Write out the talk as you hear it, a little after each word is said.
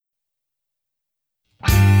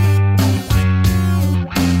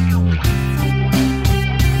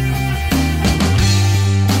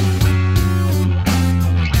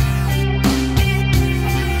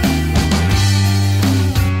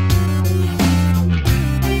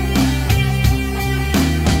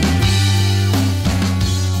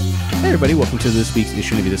everybody. Welcome to this week's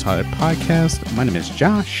edition of This Hot Podcast. My name is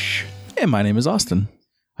Josh. And my name is Austin.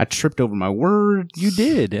 I tripped over my words. You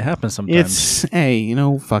did. It happens sometimes.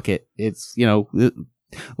 Fuck it. It's,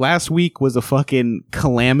 last week was a fucking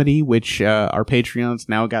calamity, which our Patreons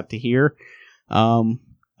now got to hear. A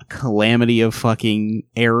calamity of fucking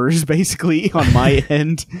errors, basically, on my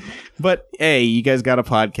end. But, hey, you guys got a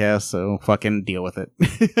podcast, so fucking deal with it.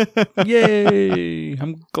 Yay!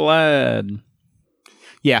 I'm glad.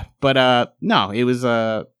 Yeah, but no, it was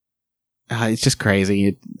it's just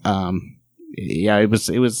crazy. It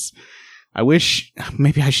was I wish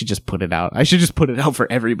maybe I should just put it out. I should just put it out for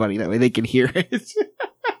everybody, that way they can hear it.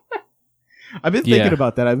 I've been thinking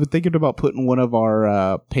about that. I've been thinking about putting one of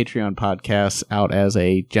our Patreon podcasts out as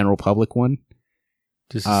a general public one.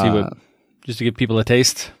 Just to see just to give people a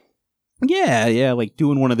taste. Yeah, like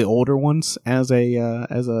doing one of the older ones as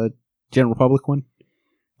a general public one.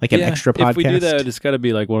 Like an extra podcast. If we do that, it's got to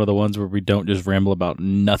be like one of the ones where we don't just ramble about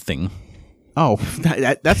nothing. Oh,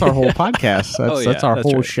 that's our whole podcast. That's our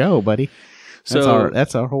whole show, buddy.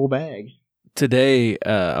 That's our whole bag. Today,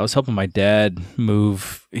 I was helping my dad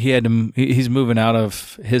move. He's moving out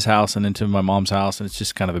of his house and into my mom's house, and it's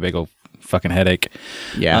just kind of a big old fucking headache.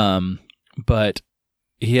 Yeah. But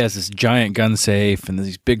he has this giant gun safe and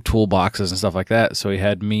these big toolboxes and stuff like that. So he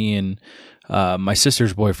had me and my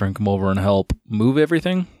sister's boyfriend come over and help move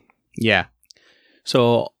everything. Yeah.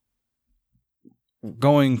 So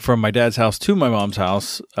going from my dad's house to my mom's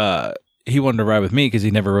house, he wanted to ride with me because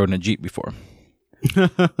he never rode in a Jeep before.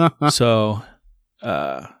 So,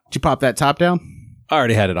 did you pop that top down? I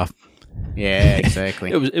already had it off. Yeah,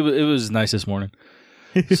 exactly. It was nice this morning.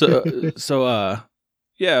 So,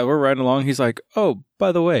 yeah, we're riding along. He's like, "Oh,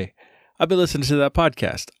 by the way, I've been listening to that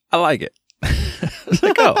podcast. I like it."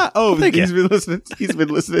 I was like, he's been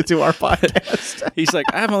listening to our podcast. He's like,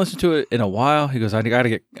 I haven't listened to it in a while. He goes, I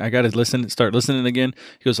gotta start listening again.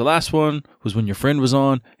 He goes, the last one was when your friend was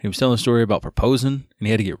on, and he was telling a story about proposing, and he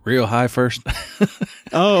had to get real high first.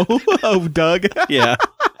 oh, Doug. Yeah.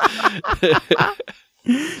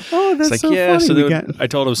 Oh, that's it's like, so yeah. funny. So I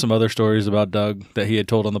told him some other stories about Doug that he had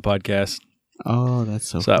told on the podcast. Oh, that's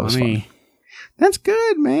so that funny. Was fun. That's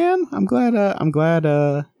good, man. I'm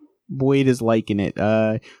glad. Boyd is liking it.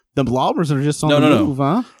 The blobbers are just on the move,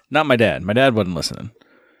 huh? Not my dad. My dad wasn't listening.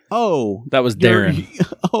 Oh, that was Darren.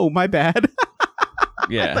 Oh, my bad.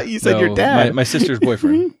 Yeah, I thought you said your dad. My sister's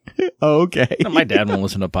boyfriend. Oh, okay. No, my dad won't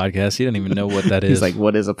listen to podcasts. He doesn't even know what that is. He's like,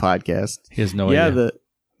 "What is a podcast?" He has no idea. Yeah,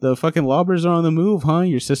 the fucking lobbers are on the move, huh?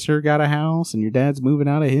 Your sister got a house, and your dad's moving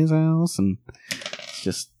out of his house, and it's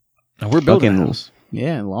just. And we're building a house.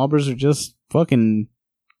 Yeah, and lobbers are just fucking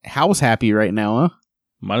house happy right now, huh?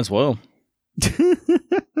 Might as well.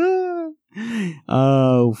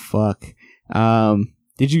 Oh, fuck.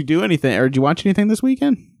 Did you do anything, or did you watch anything this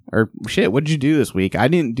weekend? Or shit, what did you do this week? I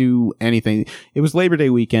didn't do anything. It was Labor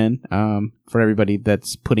Day weekend, for everybody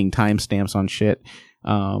that's putting timestamps on shit.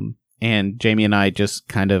 And Jamie and I just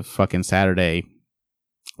kind of fucking Saturday,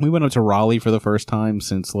 we went up to Raleigh for the first time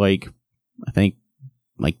since I think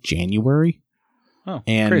January. Oh,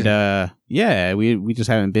 and crazy. Yeah, we just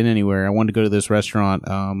haven't been anywhere. I wanted to go to this restaurant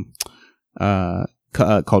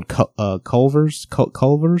called Culver's.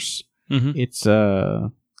 Culver's. Mm-hmm. It's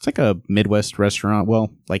like a Midwest restaurant.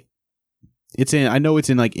 Well, like I know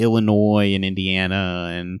it's in like Illinois and Indiana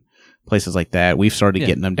and places like that. We've started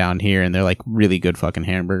getting them down here, and they're like really good fucking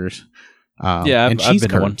hamburgers. I've been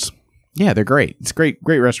to one. Yeah, they're great. It's a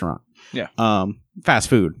great restaurant. Yeah. Fast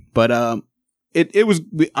food, but It was.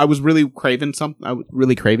 I was really craving something. I was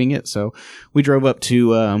really craving it, so we drove up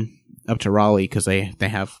to Raleigh because they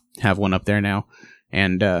have one up there now,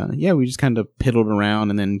 and we just kind of piddled around.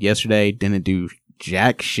 And then yesterday didn't do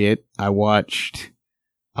jack shit. I watched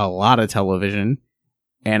a lot of television,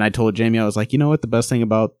 and I told Jamie, I was like, you know what the best thing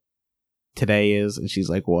about today is, and she's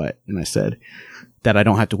like, what? And I said that I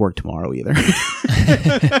don't have to work tomorrow either.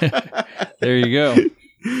 There you go.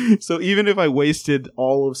 So even if I wasted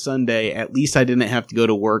all of Sunday, at least I didn't have to go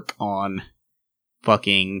to work on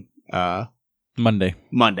fucking Monday.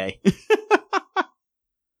 But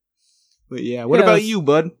yeah, what about you,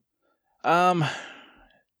 bud?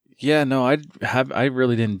 Yeah, no, I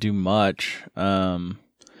really didn't do much.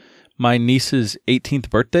 My niece's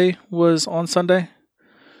 18th birthday was on Sunday.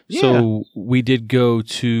 Yeah. So we did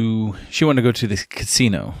she wanted to go to the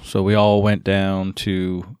casino. So we all went down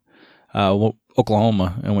to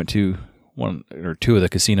Oklahoma and went to one or two of the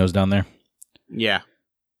casinos down there. Yeah.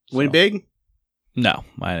 Win big? No,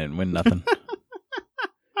 I didn't win nothing.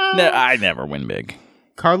 No, I never win big.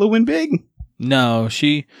 Carla win big? No,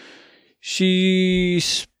 she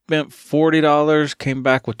spent $40, came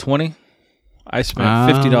back with $20. I spent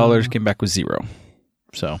 $50, came back with 0.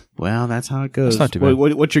 So, well, that's how it goes. That's not too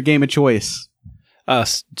bad. What's your game of choice?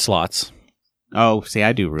 Slots. Oh, see,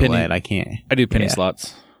 I do roulette. Penny. I can't. I do penny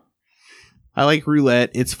slots. I like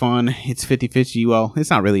roulette. It's fun. It's 50-50. Well, it's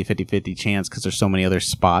not really a 50-50 chance because there's so many other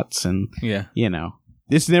spots. And,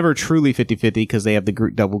 it's never truly 50-50 because they have the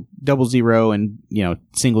group double zero and,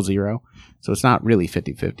 single zero. So it's not really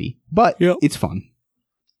 50-50. But it's fun.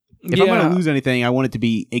 If I'm going to lose anything, I want it to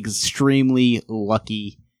be extremely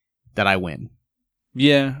lucky that I win.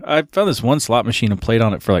 Yeah, I found this one slot machine and played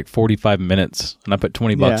on it for like 45 minutes, and I put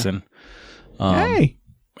 $20 in. Hey.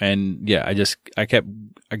 And yeah, I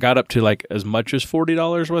got up to like as much as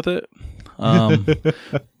 $40 with it.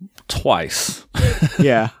 Twice.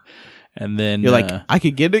 Yeah. And then you're like, I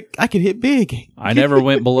could hit big. I never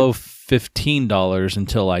went below $15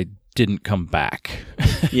 until I didn't come back.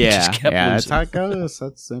 Yeah. That's how it goes.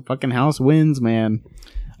 That's fucking house wins, man.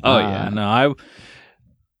 Oh yeah. No,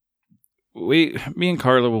 me and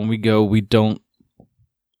Carla, when we go, we don't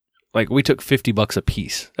we took $50 a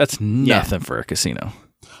piece. That's nothing for a casino.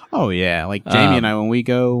 Oh yeah. Like Jamie and I, when we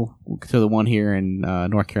go to the one here in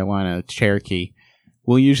North Carolina, Cherokee,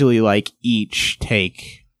 we'll usually each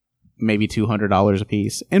take maybe $200 a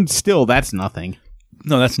piece. And still that's nothing.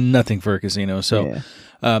 No, that's nothing for a casino. So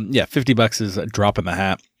 $50 is a drop in the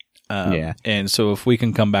hat. And so if we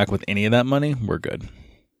can come back with any of that money, we're good.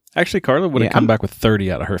 Actually, Carla would have come back with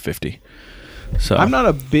 30 out of her 50. So I'm not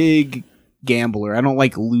a big gambler. I don't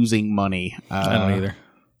like losing money. I don't either.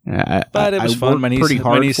 But it was fun. My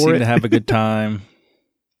niece seemed to have a good time.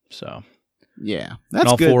 So yeah,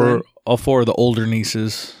 that's good. All four of the older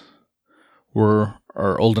nieces are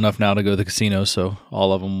old enough now to go to the casino, so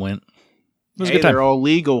all of them went. It was a good time. They're all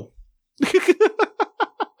legal.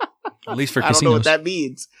 At least for casinos. I don't know what that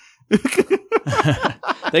means.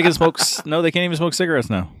 They can smoke. No, they can't even smoke cigarettes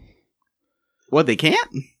now. What, they can't?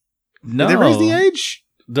 No. Did they raise the age?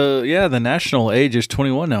 The national age is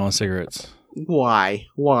 21 now on cigarettes. Why?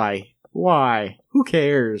 Who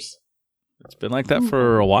cares? It's been like that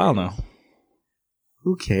for a while now.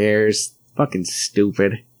 Who cares? Fucking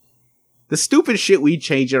stupid. The stupid shit we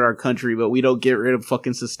change in our country, but we don't get rid of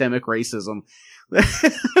fucking systemic racism.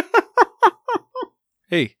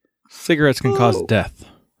 Hey, cigarettes can cause death.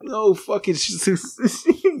 No fucking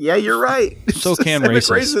yeah, you're right. So can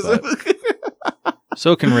racism.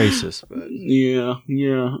 So can racists. But. Yeah.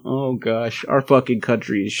 Oh gosh, our fucking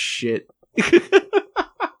country is shit.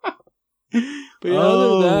 But other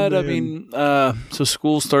than that, man. I mean, so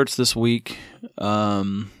school starts this week.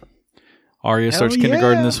 Arya starts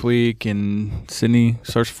kindergarten this week, and Sydney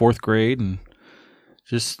starts 4th grade, and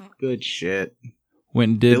just good shit. Went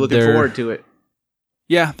and did. They're looking forward to it.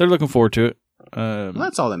 Yeah, they're looking forward to it. Well,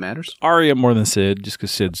 that's all that matters. Arya more than Sid, just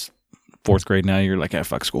because Sid's 4th grade now. You're like,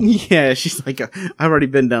 fuck school. Yeah, she's like, I've already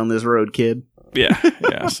been down this road, kid.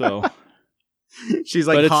 Yeah. So she's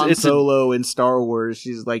like Han Solo in Star Wars.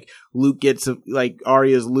 She's like,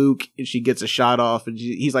 Arya's Luke, and she gets a shot off, and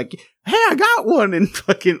he's like, hey, I got one, and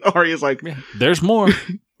fucking Arya's like, there's more.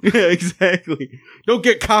 Yeah, exactly. Don't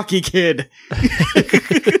get cocky, kid.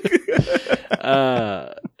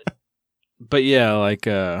 But yeah,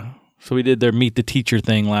 so we did their meet the teacher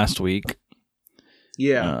thing last week.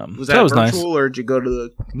 Yeah, was that virtual nice. Or did you go to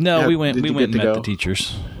the? No, we went and met the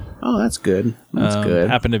teachers. Oh, that's good. That's good.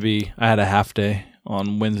 Happened to be, I had a half day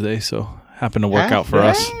on Wednesday, so happened to work out for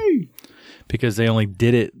us because they only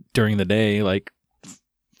did it during the day. Like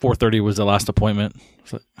 4:30 was the last appointment.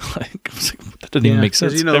 That doesn't even make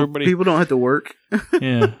sense. People don't have to work.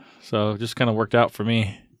 Yeah, so it just kind of worked out for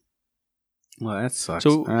me. Well, that sucks.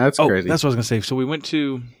 So that's crazy. That's what I was gonna say. So we went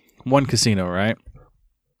to one casino, right?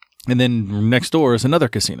 And then next door is another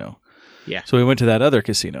casino. Yeah. So we went to that other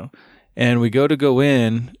casino, and we go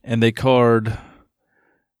in, and they card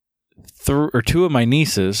 2 of my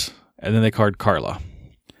nieces, and then they card Carla.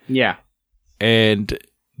 Yeah. And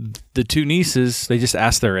the 2 nieces, they just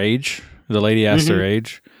asked their age. The lady asked their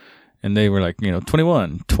age, and they were like,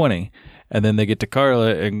 21, 20. And then they get to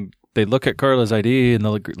Carla, and they look at Carla's ID, and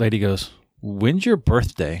the lady goes, "When's your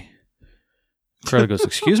birthday?" Carla goes,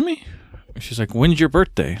 "Excuse me?" She's like, "When's your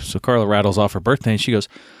birthday?" So Carla rattles off her birthday, and she goes,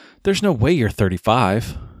 "There's no way you're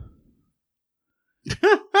 35.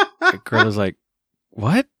 Carla's like,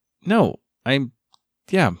 "What? No, I'm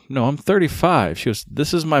 35. She goes,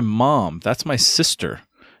 "This is my mom. That's my sister.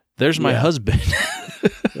 There's my husband."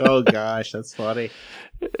 Oh gosh, that's funny.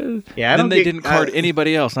 Yeah, and then they didn't card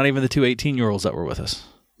anybody else, not even the 2 18-year-olds that were with us.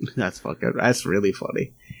 That's really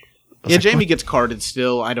funny. Yeah, like, Jamie gets carded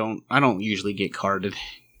still. I don't usually get carded.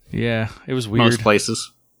 Yeah, it was weird. Most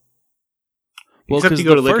places. Well, Except because you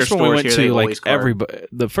go to the liquor first one we stores went here, to, they've like always card. everybody,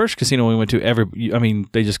 the first casino we went to, I mean,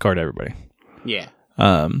 they just card everybody. Yeah.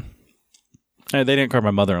 They didn't card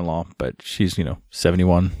my mother-in-law, but she's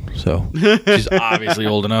 71, so she's obviously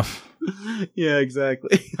old enough. Yeah,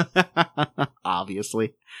 exactly.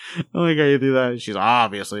 Obviously. Oh my god, you do that. She's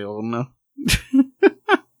obviously old enough.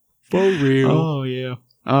 For real. Oh yeah.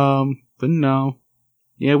 But no.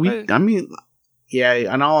 Yeah,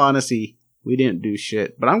 in all honesty, we didn't do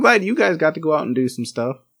shit. But I'm glad you guys got to go out and do some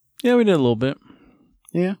stuff. Yeah, we did a little bit.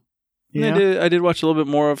 Yeah. I did watch a little bit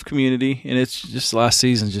more of Community, and it's just last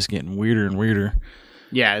season's just getting weirder and weirder.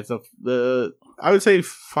 Yeah, I would say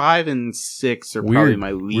 5 and 6 are probably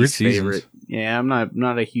my least favorite. Yeah, I'm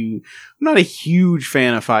not a huge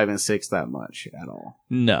fan of 5 and 6 that much at all.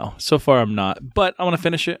 No, so far I'm not, but I want to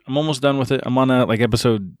finish it. I'm almost done with it. I'm on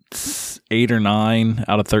episode 8 or 9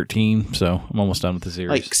 out of 13, so I'm almost done with the series.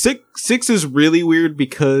 Like 6 is really weird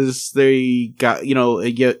because they got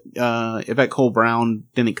Yvette Cole Brown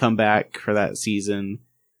didn't come back for that season,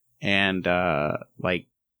 and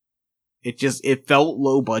it felt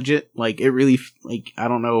low budget. Like it really I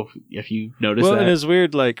don't know if you noticed that. Well, and it's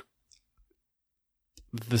weird. Like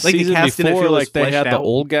the season before, they had the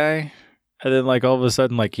old guy, and then all of a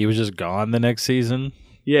sudden, he was just gone the next season.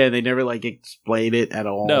 Yeah, they never explained it at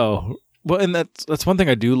all. No. Well, and that's one thing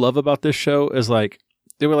I do love about this show is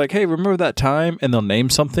they were like, hey, remember that time? And they'll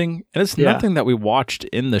name something. And it's nothing that we watched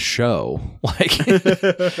in the show.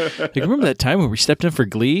 Remember that time when we stepped in for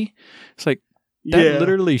Glee? It's that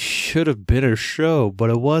literally should have been a show,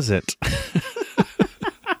 but it wasn't.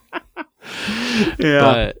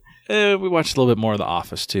 Yeah. But we watched a little bit more of The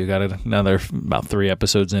Office, too. Got another about 3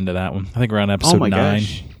 episodes into that one. I think we're on episode 9.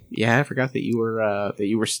 Gosh. Yeah, I forgot that you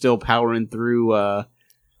were still powering through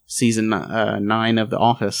season 9 of The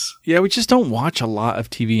Office. Yeah, we just don't watch a lot of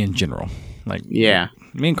TV in general. Me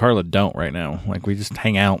and Carla don't right now. We just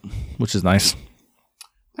hang out, which is nice.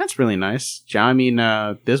 That's really nice. I mean,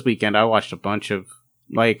 this weekend I watched a bunch of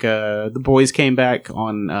The Boys came back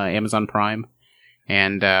on Amazon Prime,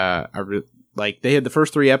 and they had the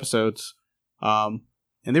first 3 episodes, and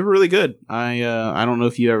they were really good. I don't know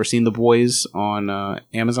if you've ever seen The Boys on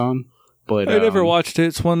Amazon. But I never watched it.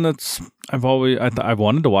 It's one that's I've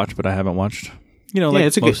wanted to watch, but I haven't watched.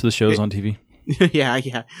 Most of the shows on TV.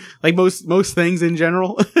 Yeah. Like most things in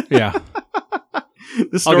general. Yeah.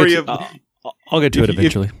 The story I'll get to it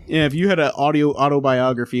eventually. If you had an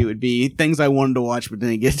autobiography, it would be things I wanted to watch but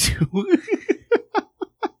didn't get to.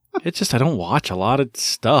 It's just I don't watch a lot of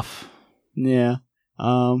stuff. Yeah.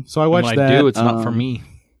 So I watched when that. I do, it's not for me.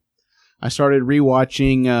 I started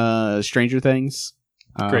rewatching Stranger Things.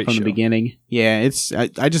 Great from show. The beginning. Yeah,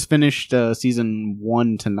 I just finished season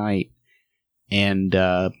 1 tonight, and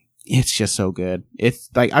it's just so good. It's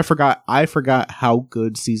I forgot how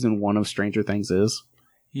good season 1 of Stranger Things is.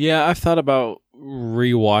 Yeah, I've thought about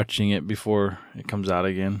rewatching it before it comes out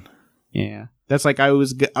again. Yeah, that's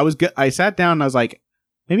I sat down and I was like,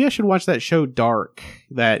 maybe I should watch that show Dark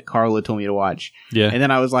that Carla told me to watch. Yeah, and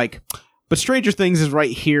then I was like, but Stranger Things is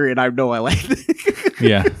right here, and I know I like it.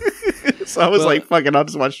 Yeah. So I was fuck it, I'll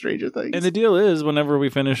just watch Stranger Things. And the deal is, whenever we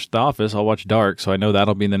finish The Office, I'll watch Dark, so I know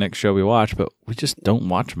that'll be the next show we watch, but we just don't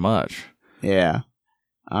watch much. Yeah.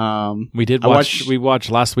 We watched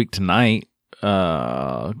Last Week Tonight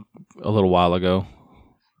a little while ago.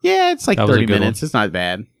 Yeah, it's 30 minutes. It's not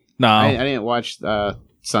bad. No. I didn't watch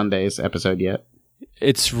Sunday's episode yet.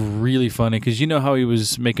 It's really funny, because you know how he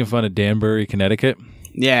was making fun of Danbury, Connecticut?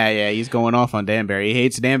 Yeah, he's going off on Danbury. He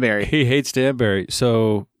hates Danbury.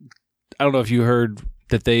 So I don't know if you heard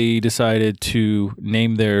that they decided to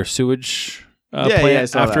name their sewage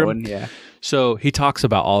plant after him. Yeah. So he talks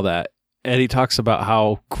about all that, and he talks about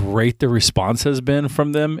how great the response has been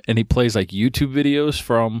from them, and he plays YouTube videos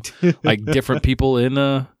from different people in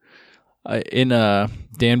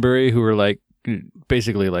Danbury who are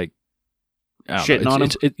basically shitting on him.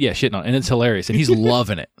 Shitting on him, and it's hilarious, and he's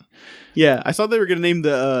loving it. Yeah, I saw they were going to name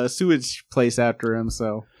the sewage place after him.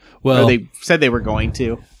 So they said they were going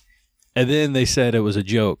to. And then they said it was a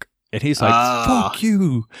joke. And he's like, fuck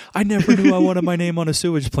you. I never knew I wanted my name on a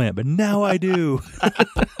sewage plant, but now I do.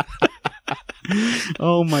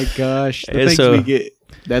 Oh my gosh. The things we get.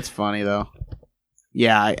 That's funny though.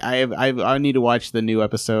 Yeah, I need to watch the new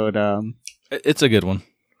episode. It's a good one.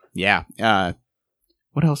 Yeah.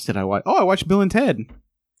 What else did I watch? Oh, I watched Bill and Ted.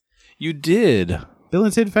 You did. Bill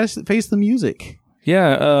and Ted Face the Music.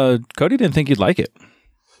 Yeah, Cody didn't think you'd like it.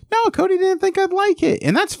 No, Cody didn't think I'd like it.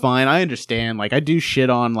 And that's fine. I understand. I do shit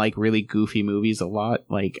on, really goofy movies a lot.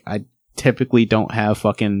 I typically don't have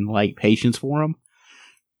fucking, patience for them.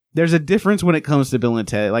 there's a difference when it comes to Bill and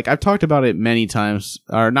Ted. Like, I've talked about it many times,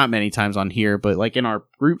 or not many times on here, but like in our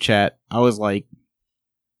group chat, I was like,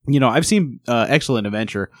 I've seen Excellent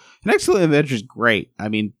Adventure, and Excellent Adventure is great. I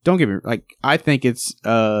mean, don't get me like, I think it's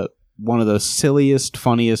one of the silliest,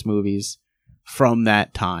 funniest movies from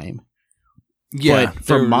that time. Yeah, but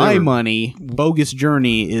for my money, Bogus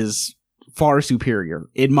Journey is far superior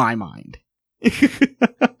in my mind. See,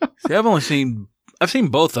 I've seen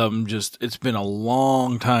both of them. Just it's been a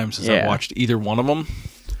long time since I watched either one of them.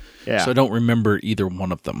 Yeah, so I don't remember either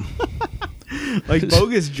one of them. Like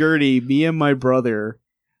Bogus Journey, me and my brother.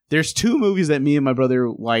 There's two movies that me and my brother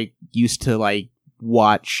like used to like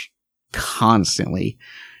watch constantly.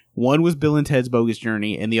 One was Bill and Ted's Bogus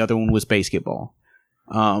Journey, and the other one was Basketball.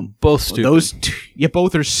 Both stupid. Those two,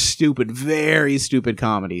 both are stupid, very stupid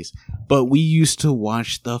comedies. But we used to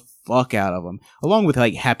watch the fuck out of them, along with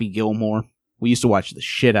like Happy Gilmore. We used to watch the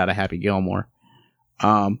shit out of Happy Gilmore.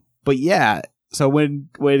 But yeah, so when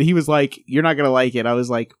he was like, "You're not gonna like it," I was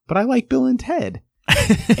like, "But I like Bill and Ted."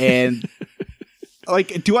 And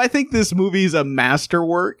like, do I think this movie is a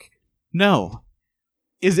masterwork? No.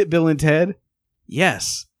 Is it Bill and Ted?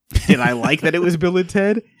 Yes. Did I like that it was Bill and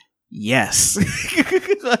Ted? Yes.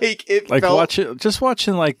 Just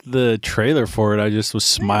watching like the trailer for it, I just was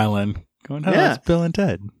smiling, going, "Oh, that's Bill and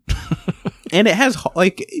Ted." And it has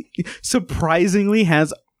like surprisingly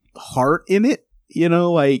has heart in it,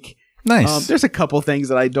 like nice. There's a couple things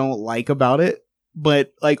that I don't like about it,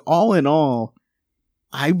 but like all in all,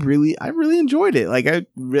 I really enjoyed it. Like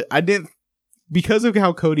I didn't, because of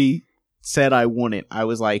how Cody said I wouldn't. I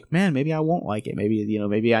was like, man, maybe I won't like it. Maybe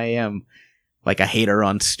maybe I am like a hater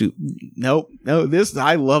on Nope. No,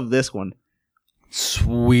 I love this one.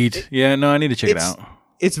 Sweet. Yeah, no, I need to check it out.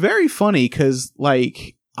 It's very funny because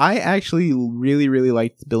like I actually really, really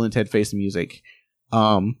liked Bill and Ted Face the Music.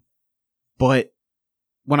 But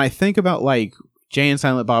when I think about like Jay and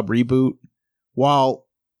Silent Bob Reboot, while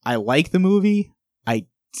I like the movie, I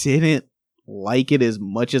didn't like it as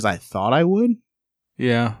much as I thought I would.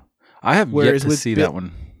 Yeah. I have yet to see that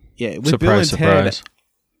one. Yeah, with Bill and Ted.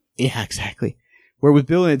 Yeah, exactly. Where with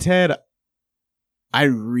Bill and Ted, I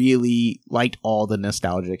really liked all the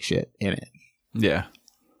nostalgic shit in it. Yeah.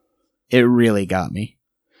 It really got me.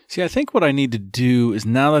 See, I think what I need to do is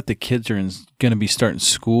now that the kids are going to be starting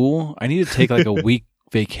school, I need to take like a week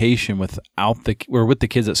vacation with the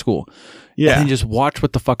kids at school. Yeah. And then just watch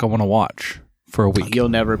what the fuck I want to watch for a week. You'll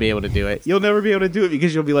never be able to do it. You'll never be able to do it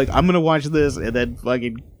because you'll be like, I'm going to watch this. And then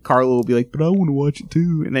fucking Carla will be like, but I want to watch it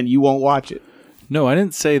too. And then you won't watch it. No, I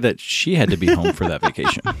didn't say that she had to be home for that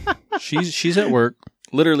vacation. She's at work.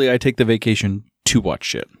 Literally, I take the vacation to watch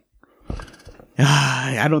shit.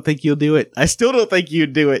 I don't think you'll do it. I still don't think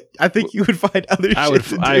you'd do it. I think you would find other shit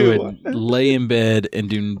to do. I would lay in bed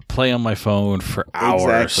and play on my phone for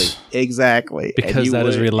hours. Exactly. Because that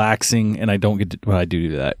is relaxing, and I don't get to. Well, I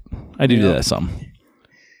do that. I do that some.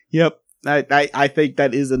 Yep. I think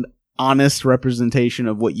that is an honest representation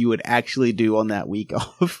of what you would actually do on that week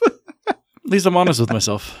off. At least I'm honest with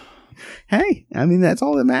myself. Hey, I mean, that's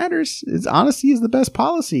all that matters. Honesty is the best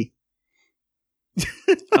policy.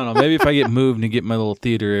 I don't know. Maybe if I get moved and get my little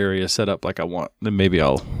theater area set up like I want, then maybe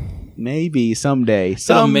I'll. Maybe someday.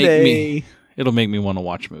 It'll make me want to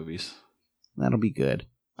watch movies. That'll be good.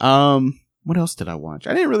 What else did I watch?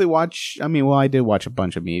 I didn't really watch. I mean, well, I did watch a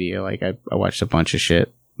bunch of media. Like I watched a bunch of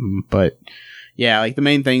shit. But yeah, like the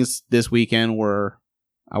main things this weekend were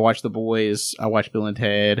I watched The Boys. I watched Bill and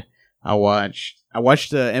Ted. I watched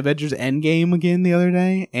Avengers Endgame again the other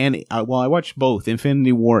day, and I watched both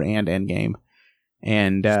Infinity War and Endgame.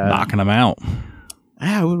 And knocking them out.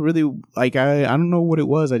 I would really like. I don't know what it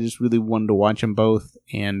was. I just really wanted to watch them both.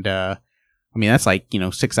 And I mean, that's like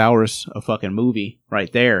 6 hours of fucking movie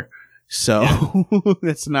right there. So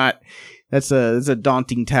yeah. that's a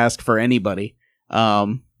daunting task for anybody.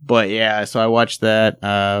 But yeah, so I watched that.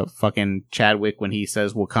 Fucking Chadwick when he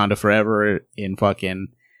says Wakanda Forever in fucking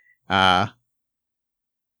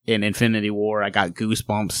in Infinity War, I got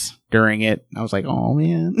goosebumps during it. I was like, oh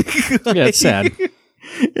man. Yeah, it's sad.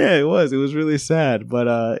 Yeah, it was. It was really sad,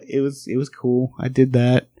 but it was cool. I did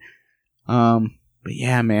that. But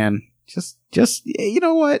yeah, man, just you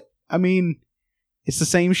know what? I mean, it's the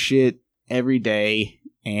same shit every day,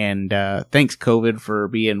 and thanks COVID for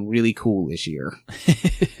being really cool this year.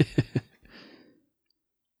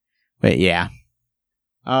 But yeah.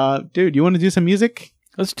 Dude, you want to do some music?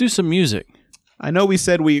 Let's do some music. I know we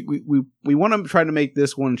said we want to try to make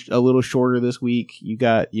this one a little shorter this week. You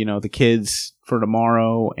got, the kids for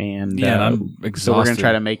tomorrow, and I'm exhausted. So we're gonna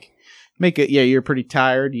try to make it. Yeah, you're pretty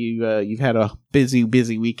tired. You've had a busy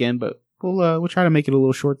weekend, but we'll try to make it a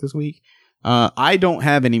little short this week. I don't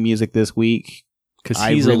have any music this week because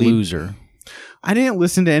he's a loser. I didn't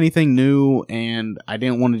listen to anything new, and I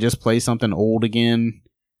didn't want to just play something old again.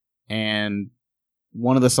 And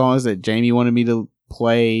one of the songs that Jamie wanted me to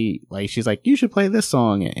play, like, she's like, you should play this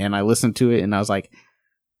song. And I listened to it, and I was like,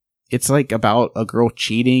 it's like about a girl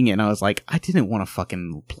cheating. And I was like, I didn't want to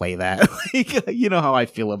fucking play that. Like, you know how I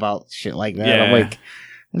feel about shit like that. Yeah. I'm like,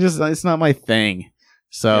 it's not my thing.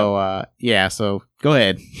 So, so go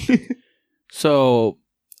ahead. So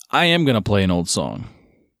I am going to play an old song.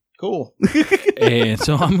 Cool. And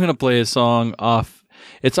so I'm going to play a song off.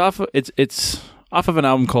 It's off of an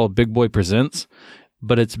album called Big Boy Presents,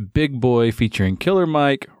 but it's Big Boy featuring Killer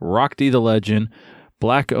Mike, Rock D the Legend,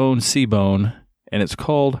 Black Owned C-Bone, and it's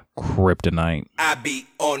called Kryptonite. I be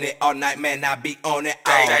on it all night, man. I be on it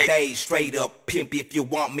all day. Straight up pimp. If you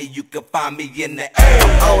want me, you can find me in the air.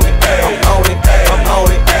 I'm on it, I'm on it, I'm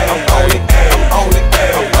on it, I'm on it, I'm on it,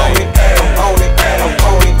 I'm on it, I'm on it, I'm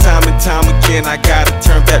on it. Time and time again, I gotta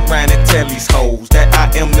turn back round and tell these hoes that I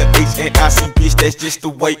am the H-N-I-C, bitch. That's just the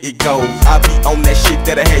way it goes. I be on that shit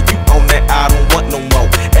that I had you on that. I don't want no more.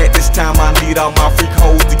 At this time, I need all my freak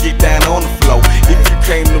hoes to get down on the floor. If you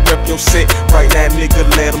came to rep your set right now, nigga,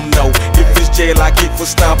 let them know. If it's jail, I get for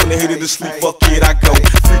stomping the head of the sleep. Fuck it, I go.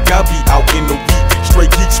 Freak, I be out in the week. Straight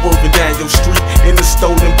geek swerving down your street in the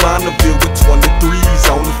stolen Bonneville with 23s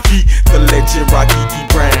on the feet. The legend Rocky E.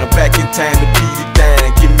 Brown back in time to beat it down.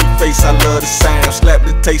 Give me face, I love the sound. Slap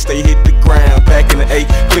the taste, they hit the ground. Back in the A,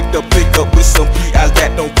 click the pick up with some P.I.s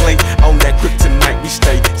that don't play. On that kryptonite we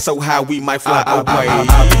stay, so high we might fly away. I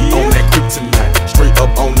be on that kryptonite, straight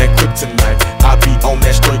up on that kryptonite. I be on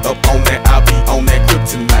that, straight up on that. I be on that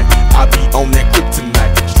kryptonite. I be on that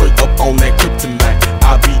kryptonite, straight up on that kryptonite.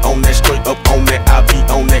 I be on that, straight up on that. I be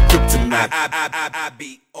on that kryptonite. I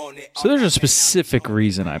be on it. So there's a specific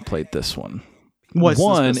reason I played this one. What's the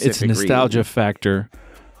one, it's a specific nostalgia reason? factor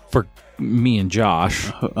for me and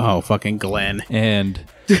Josh. Oh, fucking Glenn. And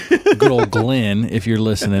good old Glenn, if you're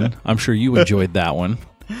listening, I'm sure you enjoyed that one.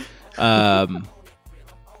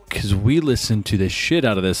 Because we listened to the shit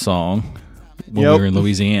out of this song when we were in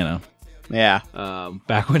Louisiana. Yeah.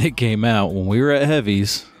 Back when it came out, when we were at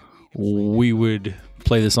Heavy's, we would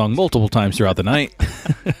play the song multiple times throughout the night.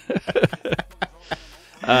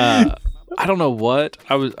 I don't know what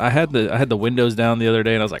I had the windows down the other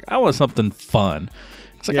day, and I was like, I want something fun.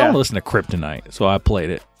 It's like, I want to listen to Kryptonite, so I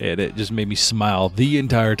played it, and it just made me smile the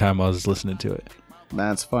entire time I was listening to it.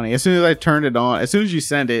 That's funny. As soon as I turned it on, as soon as you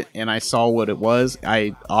sent it and I saw what it was,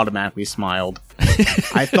 I automatically smiled.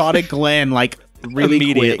 I thought of Glenn like really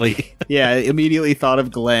Immediately. quick. Yeah, I immediately thought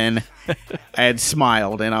of Glenn. I had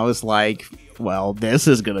smiled, and I was like, well, this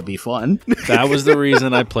is going to be fun. That was the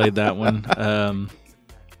reason I played that one.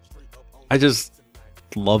 I just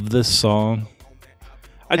love this song.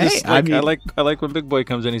 I like when Big Boy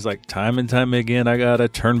comes in. He's like, time and time again, I gotta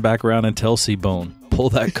turn back around and tell C-Bone, pull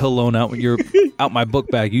that cologne out when you're out my book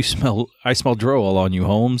bag. I smell dro all on you,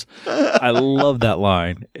 Holmes. I love that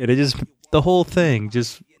line, and it just the whole thing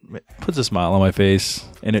just puts a smile on my face,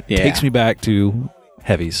 and it takes me back to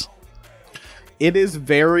Heavies. It is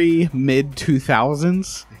very mid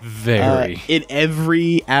 2000s. Very. In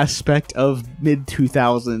every aspect of mid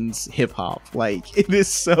 2000s hip hop. Like, it is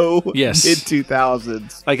so mid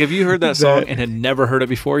 2000s. Like, if you heard that song and had never heard it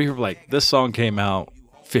before, you're like, this song came out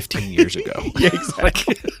 15 years ago. Yeah,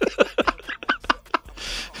 exactly.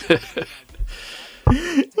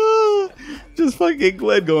 Just fucking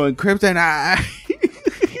Glenn going, Kryptonite.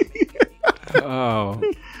 Oh.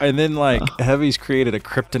 And then, like, Heavy's created a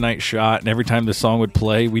Kryptonite shot, and every time the song would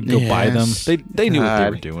play, we'd go buy them. They knew what they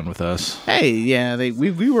were doing with us. Hey, yeah,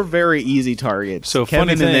 we were very easy targets. So Kevin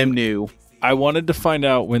funny and thing, them knew. I wanted to find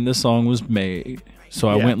out when this song was made, so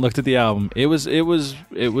I went and looked at the album. It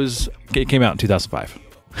came out in 2005.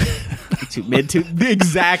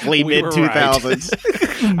 Exactly We mid were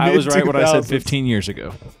 2000s. I was right when I said 15 years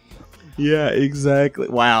ago. Yeah, exactly.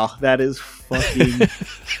 Wow, that is fucking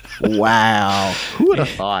wow. Who would have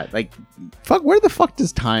thought? Like, fuck, where the fuck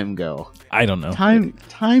does time go? I don't know.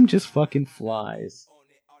 Time just fucking flies.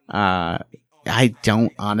 I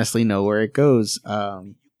don't honestly know where it goes.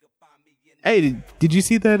 Hey, did you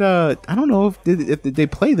see that? I don't know if they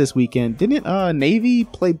play this weekend. Didn't Navy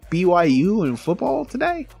play BYU in football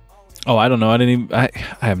today? Oh, I don't know. I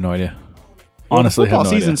have no idea. Honestly, football I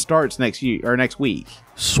have no season idea. starts next week.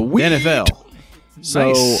 Sweet. The NFL. So,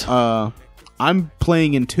 Nice. I'm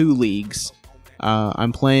playing in 2 leagues.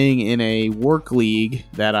 I'm playing in a work league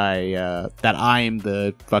that I am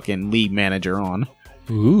the fucking league manager on.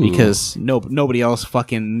 Ooh. Because nobody else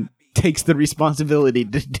fucking takes the responsibility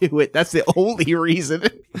to do it. That's the only reason.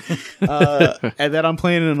 And then I'm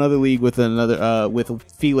playing in another league with with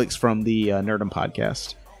Felix from the Nerdum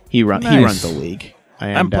podcast. He runs the league.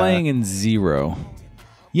 And, I'm playing in Zero.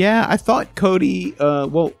 Yeah, I thought Cody.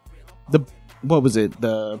 What was it?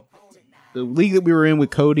 The league that we were in with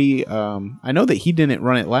Cody. I know that he didn't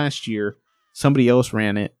run it last year. Somebody else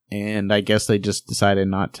ran it, and I guess they just decided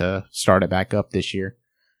not to start it back up this year.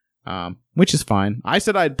 Which is fine. I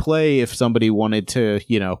said I'd play if somebody wanted to,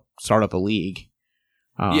 start up a league.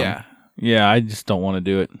 Yeah, I just don't want to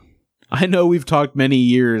do it. I know we've talked many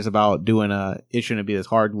years about doing it shouldn't be this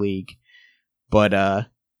hard league, but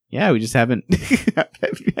we just haven't.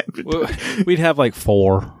 We'd have like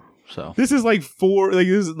 4. So this is like 4.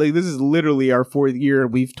 This is literally our 4th year.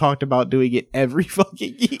 We've talked about doing it every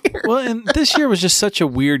fucking year. Well, and this year was just such a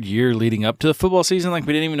weird year leading up to the football season. Like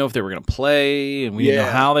we didn't even know if they were going to play, and we didn't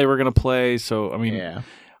know how they were going to play. So I mean,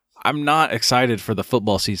 I'm not excited for the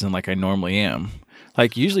football season like I normally am.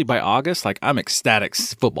 Like usually by August, like I'm ecstatic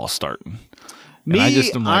football's starting. And I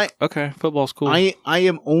just am like, okay, football's cool. I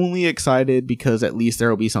am only excited because at least there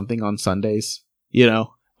will be something on Sundays.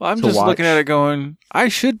 Well, I'm just looking at it going, I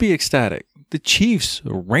should be ecstatic. The Chiefs,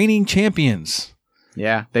 reigning champions.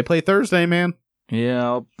 Yeah, they play Thursday, man.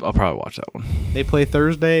 Yeah, I'll probably watch that one. They play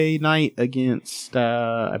Thursday night against,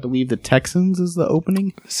 I believe, the Texans is the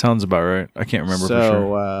opening. Sounds about right. I can't remember for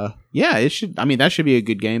sure. So, it should. I mean, that should be a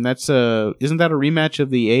good game. That's isn't that a rematch of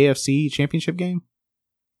the AFC Championship game?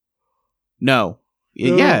 No.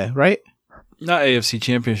 Yeah, right? Not AFC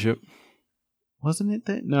Championship. Wasn't it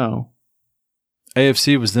that? No.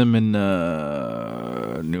 AFC was them in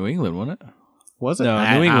New England, wasn't it? Was it? No,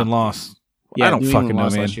 New England lost. Yeah, I don't New fucking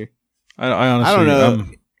England know, man. last year. I honestly, I don't know.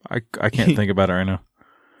 I can't think about it right now.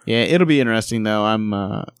 Yeah, it'll be interesting though. I'm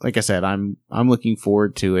like I said, I'm looking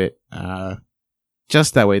forward to it.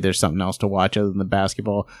 Just that way, there's something else to watch other than the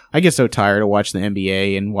basketball. I get so tired of watching the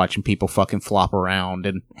NBA and watching people fucking flop around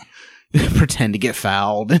and pretend to get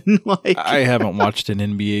fouled. And I haven't watched an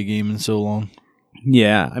NBA game in so long.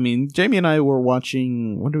 Yeah, I mean, Jamie and I were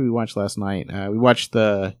watching. What did we watch last night? We watched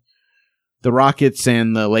the Rockets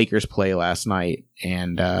and the Lakers play last night,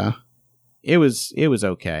 and it was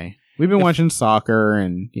okay. We've been watching soccer,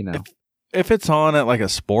 and if it's on at like a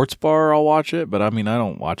sports bar, I'll watch it. But I mean, I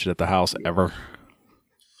don't watch it at the house ever.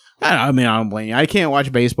 I don't blame you. I can't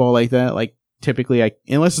watch baseball like that. Like typically,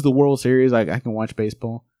 unless it's the World Series, I can watch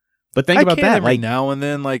baseball. But think about that. Every now and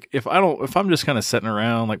then, like if I'm just kind of sitting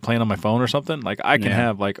around, like playing on my phone or something, like I can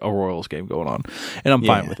have like a Royals game going on, and I'm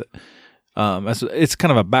fine with it. It's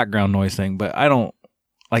kind of a background noise thing, but I don't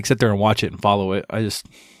like sit there and watch it and follow it. It's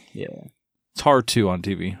hard to on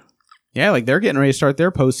TV. Yeah, like they're getting ready to start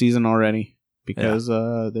their postseason already because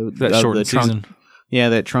that shortened season. Yeah,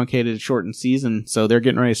 that truncated shortened season. So they're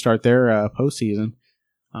getting ready to start their postseason.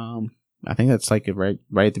 I think that's like right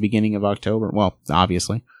at the beginning of October. Well,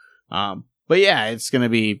 obviously. But yeah, it's gonna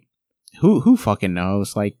be who fucking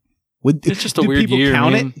knows? Like, it's just a weird year.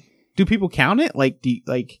 Count it? Do people count it? Like,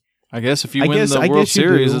 I guess if you win the World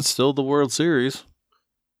Series, it's still the World Series.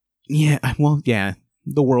 Yeah, well, yeah,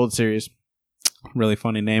 the World Series. Really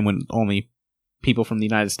funny name when only people from the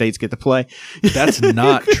United States get to play. That's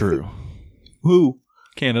not true. Who?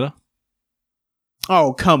 Canada.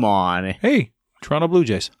 Oh, come on. Hey, Toronto Blue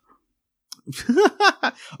Jays.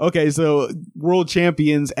 Okay, so world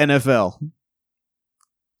champions NFL.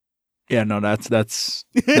 Yeah, no, that's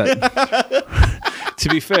to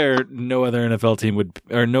be fair, no other NFL team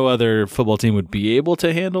no other football team would be able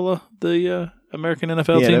to handle the American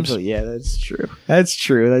NFL teams. That's true. That's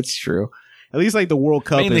true. At least like the World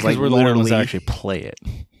Cup mainly is like we're the ones that actually play it.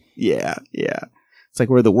 Yeah. It's like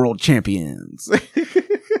we're the world champions.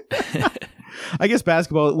 I guess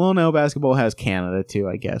basketball. Well, no, basketball has Canada too.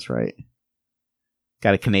 I guess, right?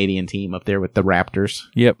 Got a Canadian team up there with the Raptors.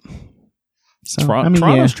 Yep. So,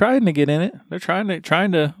 Toronto's trying to get in it. They're trying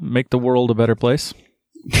to make the world a better place.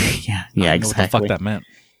 Yeah, exactly. What the fuck that meant.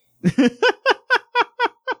 Trying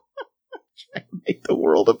to make the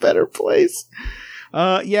world a better place.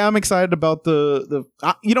 Yeah, I'm excited about the.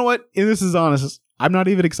 You know what? And this is honest. I'm not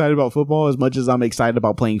even excited about football as much as I'm excited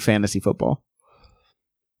about playing fantasy football.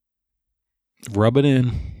 Rub it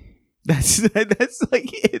in. That's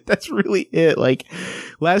like it. That's really it. Like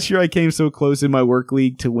last year, I came so close in my work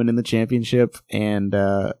league to winning the championship, and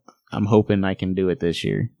I'm hoping I can do it this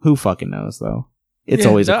year. Who fucking knows, though? It's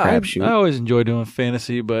always a crapshoot. I always enjoy doing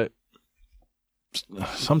fantasy, but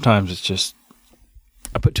sometimes it's just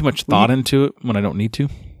I put too much thought into it when I don't need to.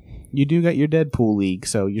 You do got your Deadpool league,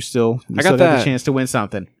 so you still got a chance to win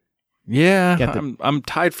something. Yeah, I'm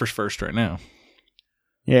tied for first right now.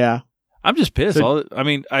 Yeah. I'm just pissed. I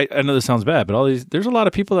mean, I know this sounds bad, but there's a lot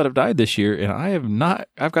of people that have died this year, and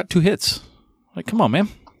I've got 2 hits. Like, come on, man.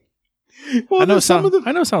 Well, I know it sounds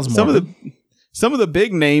more. Some of the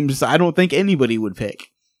big names I don't think anybody would pick.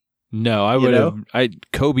 No, I would have.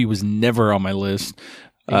 Kobe was never on my list.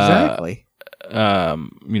 Exactly.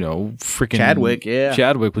 Freaking Chadwick. Yeah,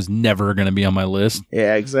 Chadwick was never going to be on my list.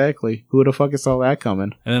 Yeah, exactly. Who would have fucking saw that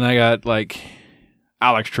coming? And then I got like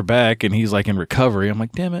Alex Trebek, and he's like in recovery. I'm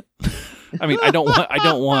like, damn it. I mean, I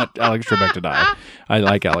don't want Alex Trebek to die. I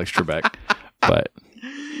like Alex Trebek, but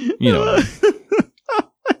you know,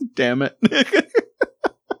 damn it.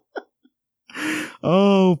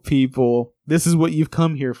 Oh, people, this is what you've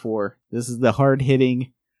come here for. This is the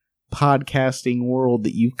hard-hitting podcasting world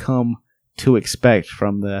that you've come to expect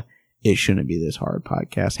from the It Shouldn't Be This Hard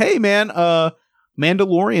podcast. Hey, man,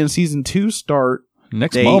 Mandalorian Season 2 start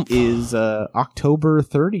next date month is October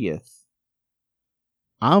 30th.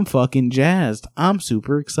 I'm fucking jazzed. I'm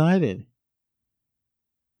super excited.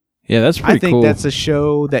 Yeah, that's pretty cool. I think that's a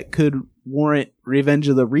show that could warrant Revenge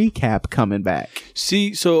of the Recap coming back.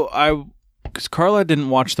 See, because Carla didn't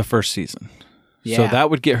watch the first season. Yeah. So that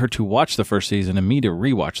would get her to watch the first season and me to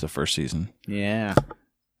rewatch the first season. Yeah.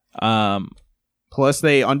 Plus,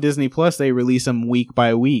 on Disney Plus they release them week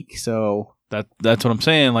by week. So that's what I'm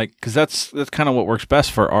saying. Like, because that's kind of what works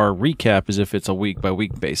best for our recap is if it's a week by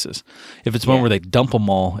week basis. If it's one where they dump them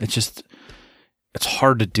all, it's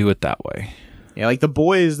hard to do it that way. Yeah, like The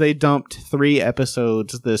Boys, they dumped 3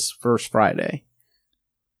 episodes this first Friday.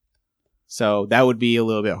 So that would be a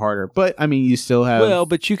little bit harder. But, I mean, you still have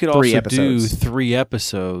but you could also do 3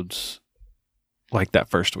 episodes like that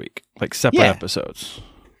first week. Like separate episodes.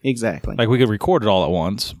 Exactly. Like we could record it all at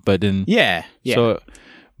once, but then... Yeah. So,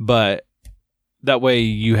 but that way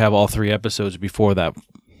you have all 3 episodes before that.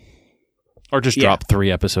 Or just drop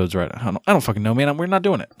 3 episodes right. I don't fucking know, man. We're not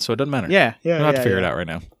doing it, so it doesn't matter. Yeah. We don't have to figure it out right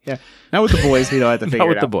now. Yeah. Not with The Boys, we don't have to figure it out.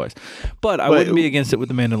 Not with The Boys. But I wouldn't be against it with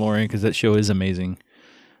The Mandalorian because that show is amazing.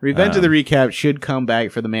 Revenge of the Recap should come back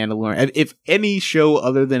for The Mandalorian. If any show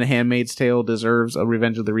other than Handmaid's Tale deserves a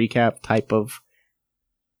Revenge of the Recap type of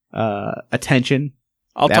attention,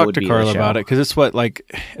 I'll talk to Carla about it because it's like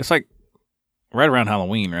right around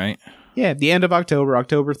Halloween, right? Yeah, the end of October.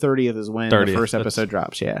 October 30th is when the first episode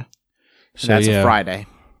drops. Yeah, so that's a Friday.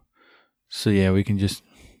 So yeah, we can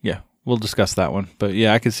we'll discuss that one. But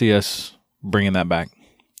yeah, I could see us bringing that back.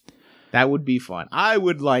 That would be fun. I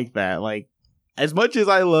would like that. Like, as much as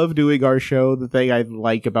I love doing our show, the thing I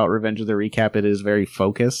like about Revenge of the Recap, it is very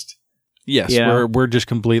focused. Yes, we're just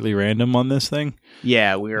completely random on this thing.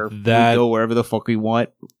 Yeah, we go wherever the fuck we want.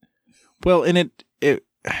 Well, and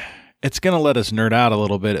it's going to let us nerd out a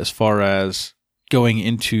little bit as far as going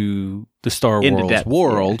into the Star Wars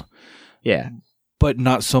world. Yeah. But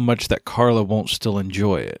not so much that Carla won't still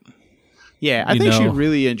enjoy it. Yeah, I think she'd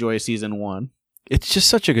really enjoy season 1. It's just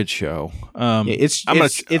such a good show. It's I'm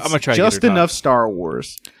gonna try just enough Star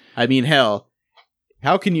Wars. I mean, hell,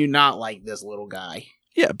 how can you not like this little guy?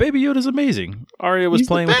 Yeah, Baby Yoda's amazing. Arya was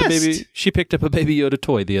playing with the baby. She picked up a Baby Yoda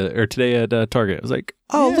toy today at Target. I was like,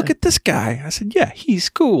 "Oh, look at this guy!" I said, "Yeah, he's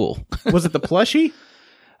cool." Was it the plushie?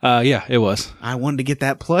 Yeah, it was. I wanted to get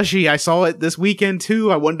that plushie. I saw it this weekend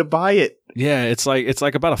too. I wanted to buy it. Yeah, it's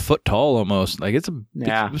like about a foot tall almost. Like it's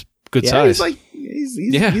good size.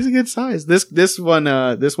 He's a good size. This one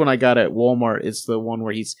I got at Walmart. It's the one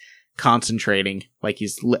where he's concentrating, like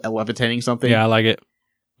he's levitating something. Yeah, I like it.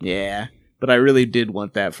 Yeah, but I really did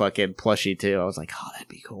want that fucking plushie too. I was like, oh, that'd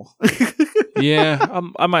be cool. Yeah,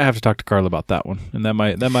 I might have to talk to Carla about that one, and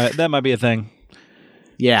that might be a thing.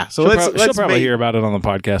 Yeah, so she'll probably hear about it on the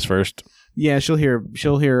podcast first. Yeah, she'll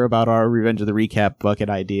hear about our Revenge of the Recap bucket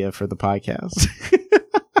idea for the podcast.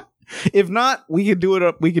 If not, we could do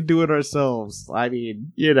it. We could do it ourselves. I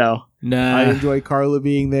mean, Nah. I enjoy Carla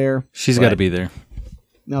being there. She's got to be there.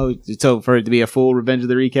 No, so for it to be a full Revenge of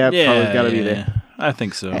the Recap, Carla's got to be there. I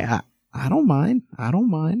think so. Hey, I don't mind.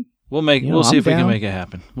 We'll see if we can make it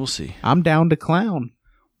happen. We'll see. I'm down to clown.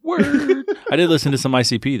 Word. I did listen to some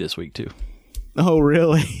ICP this week too. Oh,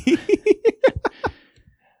 really?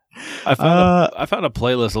 I found a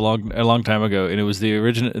playlist a long time ago, and it was the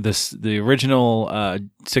original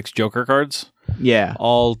 6 Joker cards. Yeah,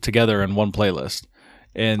 all together in one playlist,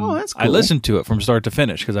 and that's cool. I listened to it from start to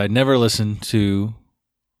finish because I'd never listened to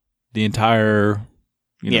the entire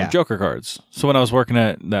Joker cards. So when I was working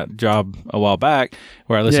at that job a while back,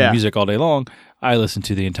 where I listened to music all day long, I listened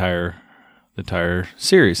to the entire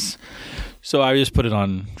series. So I just put it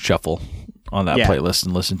on shuffle on that playlist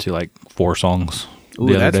and listened to like 4 songs.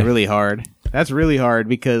 Ooh, that's really hard. That's really hard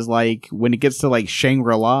because, like, when it gets to like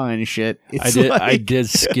Shangri-La and shit, I did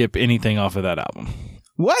skip anything off of that album.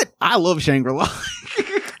 What? I love Shangri-La.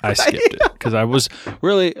 I skipped it because I was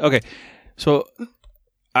really okay. So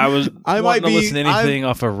I was wanting to listen to anything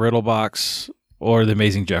off of Riddlebox or the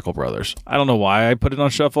Amazing Jekyll Brothers. I don't know why I put it on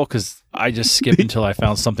shuffle because I just skipped until I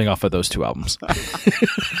found something off of those two albums.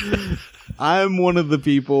 I'm one of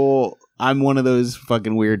those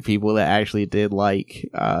fucking weird people that actually did like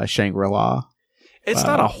Shangri-La. It's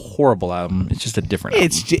not a horrible album. It's just a different album.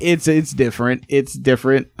 It's different. It's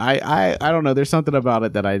different. I don't know. There's something about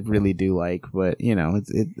it that I really do like, but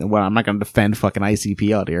well, I'm not going to defend fucking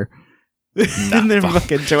ICP out here. Nah, their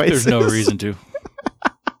fucking choices. There's no reason to.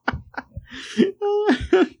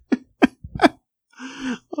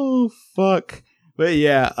 Oh fuck. But we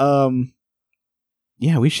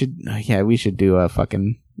should do a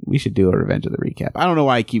Revenge of the Recap. I don't know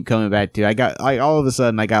why I keep coming back to it. All of a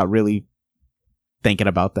sudden I got really thinking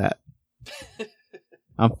about that.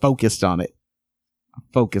 I'm focused on it.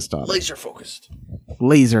 Laser focused.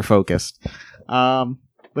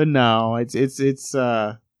 But no,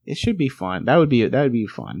 it should be fun. That would be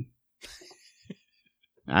fun.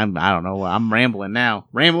 I don't know. I'm rambling now.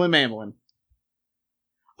 Rambling.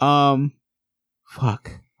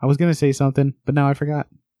 Fuck. I was gonna say something, but now I forgot.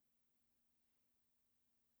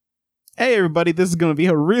 Hey everybody, this is gonna be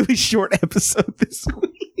a really short episode this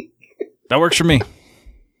week. That works for me.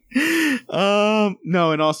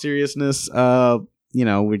 No, in all seriousness,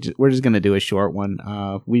 we're just gonna do a short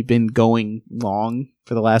one. We've been going long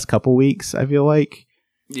for the last couple weeks, I feel like.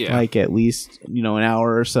 Yeah. Like at least, an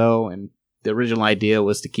hour or so, and the original idea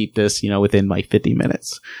was to keep this, within like 50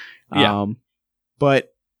 minutes. Yeah.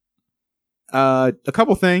 But a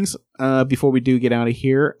couple things before we do get out of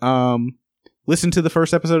here. Listen to the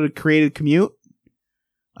first episode of Creative Commute.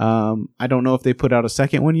 I don't know if they put out a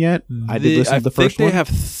second one yet. I did listen to the first one.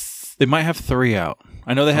 They might have 3 out.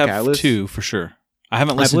 I know they have 2 for sure. I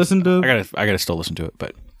haven't listened. I gotta still listen to it,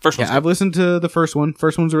 but first one. Yeah, I've listened to the first one.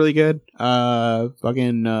 First one's really good.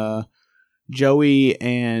 Fucking Joey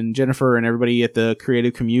and Jennifer and everybody at the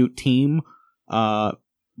Creative Commute team.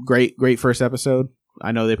 Great first episode.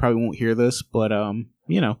 I know they probably won't hear this, but it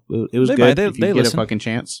was good. If you get a fucking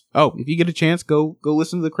chance. Oh, if you get a chance, go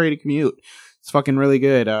listen to the Creative Commute. It's fucking really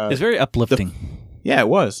good. It's very uplifting. Yeah, it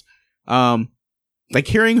was. Like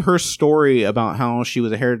hearing her story about how she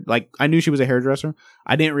was I knew she was a hairdresser.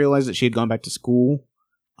 I didn't realize that she had gone back to school.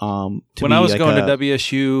 When I was going to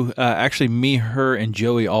WSU, actually me, her, and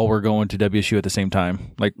Joey all were going to WSU at the same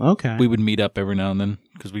time. Like, okay, we would meet up every now and then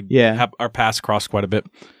because we have our paths crossed quite a bit.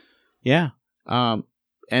 Yeah.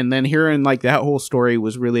 And then hearing like that whole story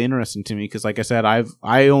was really interesting to me because, like I said, I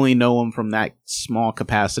only know him from that small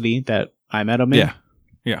capacity that I met him in.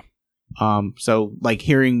 Yeah. So like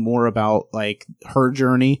hearing more about like her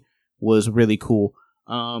journey was really cool.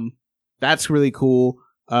 That's really cool.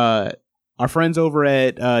 Our friends over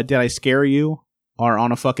at Did I Scare You are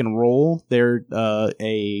on a fucking roll. They're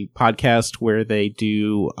a podcast where they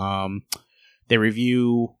do they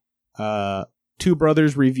review two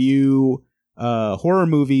brothers review horror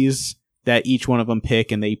movies that each one of them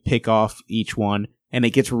pick, and they pick off each one, and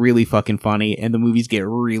it gets really fucking funny, and the movies get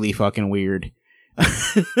really fucking weird.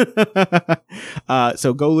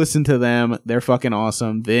 So go listen to them. They're fucking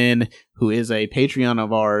awesome. Vin, who is a Patreon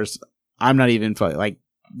of ours, I'm not even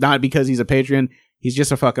not because he's a Patreon, he's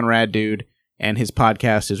just a fucking rad dude, and his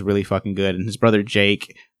podcast is really fucking good. And his brother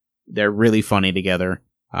Jake, they're really funny together.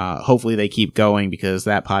 Hopefully they keep going because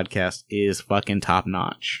that podcast is fucking top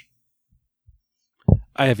notch.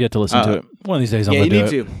 I have yet to listen to it. One of these days I'm going to do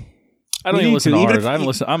it. You need to. I don't even listen to ours. I haven't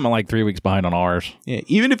listened. I'm like 3 weeks behind on ours. Yeah,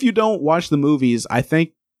 even if you don't watch the movies, I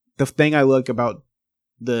think the thing I like about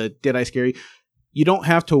the Did I Scare You, you don't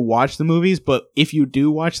have to watch the movies, but if you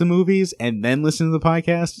do watch the movies and then listen to the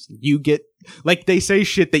podcast, you get they say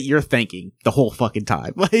shit that you're thinking the whole fucking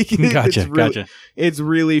time. Gotcha. It's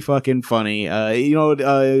really fucking funny.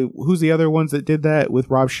 Who's the other ones that did that with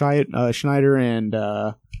Rob Schneider and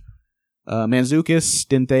Manzukis?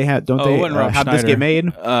 Didn't they have? Don't they? How'd This Get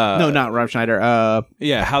Made? No, not Rob Schneider.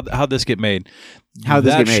 How'd This Get Made? How'd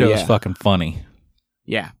This Get Made? That show's fucking funny.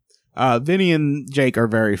 Yeah. Vinny and Jake are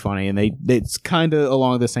very funny, and it's kind of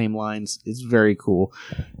along the same lines. It's very cool.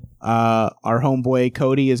 Our homeboy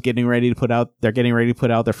Cody is getting ready to put out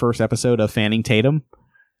their first episode of Fanning Tatum.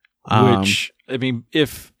 Which, I mean,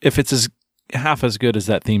 if it's half as good as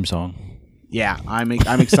that theme song. Yeah, I'm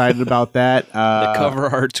excited about that. The cover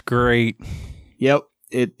art's great. Yep.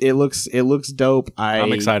 It looks dope.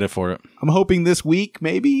 I'm excited for it. I'm hoping this week,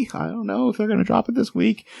 maybe. I don't know if they're gonna drop it this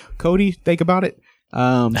week. Cody, think about it.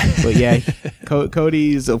 But yeah,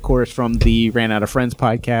 Cody's of course from the Ran Out of Friends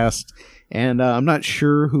podcast, And I'm not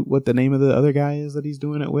sure what the name of the other guy is that he's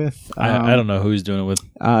doing it with. I don't know who he's doing it with.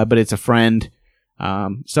 But it's a friend.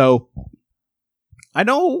 So I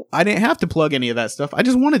know I didn't have to plug any of that stuff. I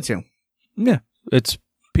just wanted to. Yeah. It's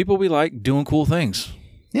people we like doing cool things.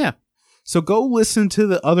 Yeah. So go listen to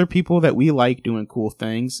the other people that we like doing cool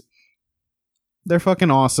things. They're fucking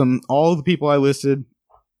awesome. All of the people I listed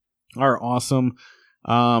are awesome.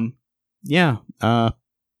 Yeah.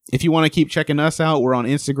 If you want to keep checking us out, we're on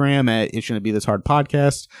Instagram at It Shouldn't Be This Hard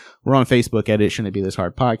Podcast. We're on Facebook at It Shouldn't Be This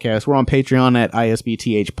Hard Podcast. We're on Patreon at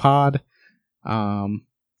ISBTH Pod.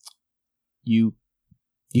 You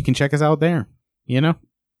can check us out there, you know?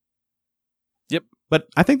 Yep. But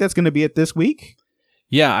I think that's going to be it this week.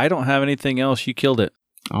 Yeah, I don't have anything else. You killed it.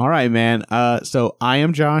 All right, man. So I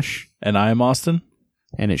am Josh. And I am Austin.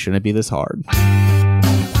 And it shouldn't be this hard.